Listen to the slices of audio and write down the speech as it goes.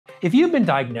If you've been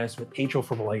diagnosed with atrial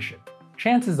fibrillation,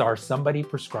 chances are somebody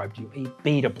prescribed you a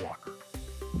beta blocker.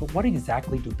 But what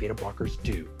exactly do beta blockers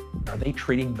do? Are they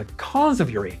treating the cause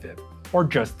of your AFib or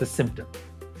just the symptom?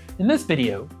 In this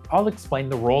video, I'll explain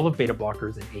the role of beta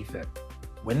blockers in AFib,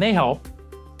 when they help,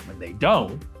 when they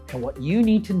don't, and what you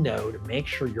need to know to make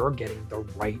sure you're getting the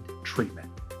right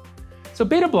treatment. So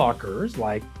beta blockers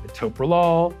like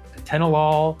metoprolol,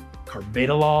 atenolol,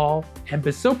 carvedilol, and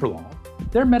bisoprolol,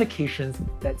 they're medications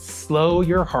that slow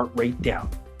your heart rate down.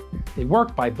 They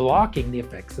work by blocking the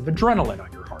effects of adrenaline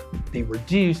on your heart. They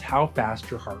reduce how fast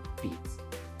your heart beats.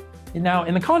 And now,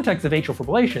 in the context of atrial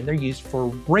fibrillation, they're used for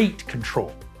rate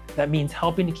control. That means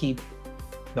helping to keep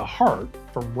the heart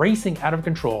from racing out of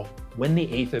control when the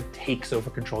AFib takes over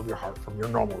control of your heart from your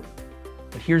normal rhythm.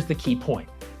 But here's the key point.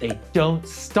 They don't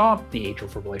stop the atrial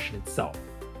fibrillation itself.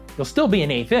 You'll still be in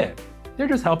AFib. They're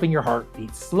just helping your heart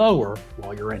beat slower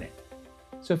while you're in it.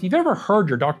 So if you've ever heard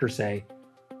your doctor say,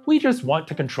 "We just want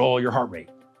to control your heart rate,"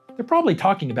 they're probably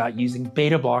talking about using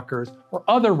beta blockers or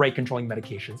other rate controlling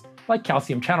medications like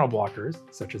calcium channel blockers,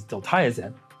 such as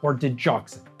diltiazem or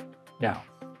digoxin. Now,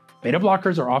 beta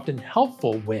blockers are often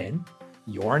helpful when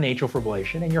you're in atrial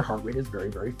fibrillation and your heart rate is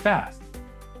very, very fast.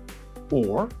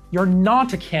 Or you're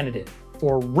not a candidate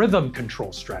for rhythm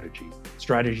control strategies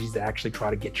that actually try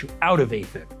to get you out of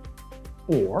AFib.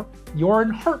 Or you're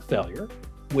in heart failure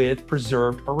with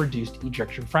preserved or reduced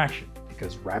ejection fraction,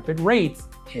 because rapid rates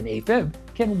in AFib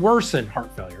can worsen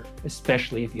heart failure,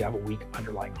 especially if you have a weak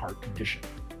underlying heart condition.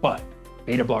 But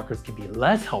beta blockers can be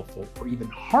less helpful or even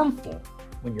harmful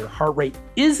when your heart rate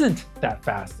isn't that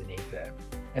fast in AFib,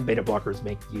 and beta blockers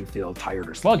make you feel tired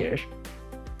or sluggish.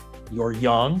 You're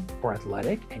young or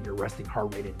athletic and your resting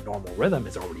heart rate in normal rhythm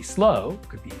is already slow,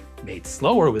 could be made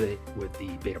slower with the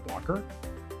beta blocker.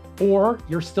 Or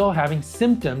you're still having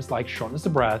symptoms like shortness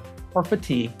of breath or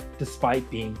fatigue despite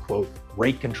being, quote,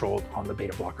 rate controlled on the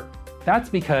beta blocker. That's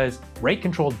because rate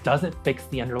control doesn't fix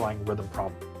the underlying rhythm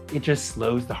problem. It just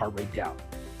slows the heart rate down.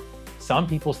 Some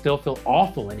people still feel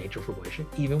awful in atrial fibrillation,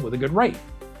 even with a good rate.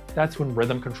 That's when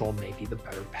rhythm control may be the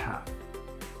better path.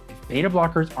 If beta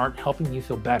blockers aren't helping you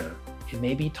feel better, it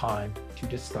may be time to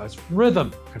discuss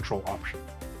rhythm control options,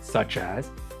 such as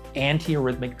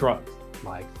antiarrhythmic drugs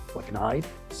like flecainide,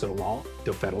 sotalol,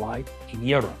 dofetilide, and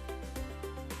Eura.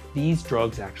 These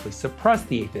drugs actually suppress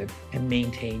the AFib and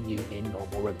maintain you in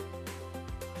normal rhythm.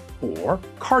 Or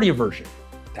cardioversion,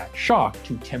 that shock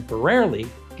to temporarily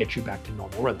get you back to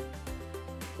normal rhythm.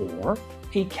 Or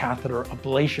a catheter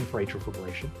ablation for atrial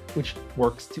fibrillation, which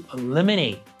works to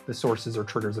eliminate the sources or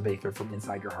triggers of AFib from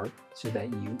inside your heart so that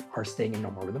you are staying in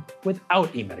normal rhythm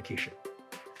without a medication.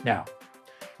 Now,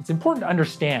 it's important to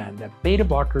understand that beta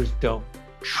blockers don't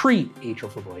treat atrial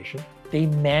fibrillation, they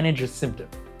manage a symptom.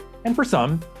 And for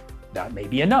some, that may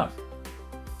be enough.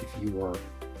 If you were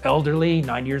elderly,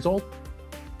 90 years old,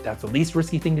 that's the least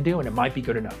risky thing to do and it might be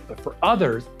good enough. But for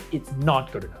others, it's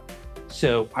not good enough.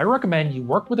 So I recommend you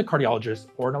work with a cardiologist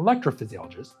or an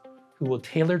electrophysiologist who will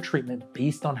tailor treatment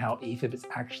based on how AFib is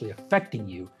actually affecting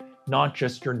you, not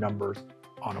just your numbers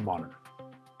on a monitor.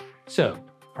 So,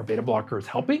 are beta blockers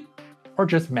helping or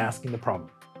just masking the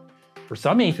problem? For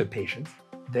some AFib patients,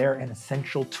 they're an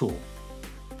essential tool.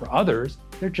 For others,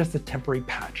 they're just a temporary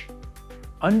patch.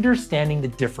 Understanding the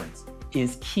difference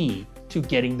is key to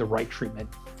getting the right treatment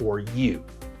for you.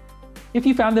 If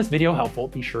you found this video helpful,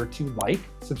 be sure to like,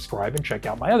 subscribe, and check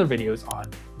out my other videos on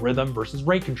rhythm versus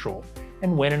rate control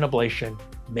and when an ablation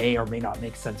may or may not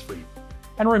make sense for you.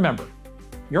 And remember,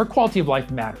 your quality of life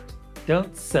matters.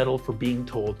 Don't settle for being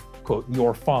told, quote,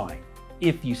 "you're fine,"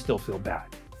 if you still feel bad.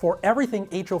 For everything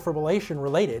atrial fibrillation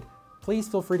related, please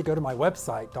feel free to go to my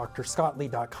website,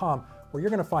 drscottlee.com, where you're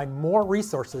going to find more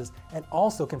resources and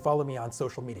also can follow me on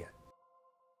social media.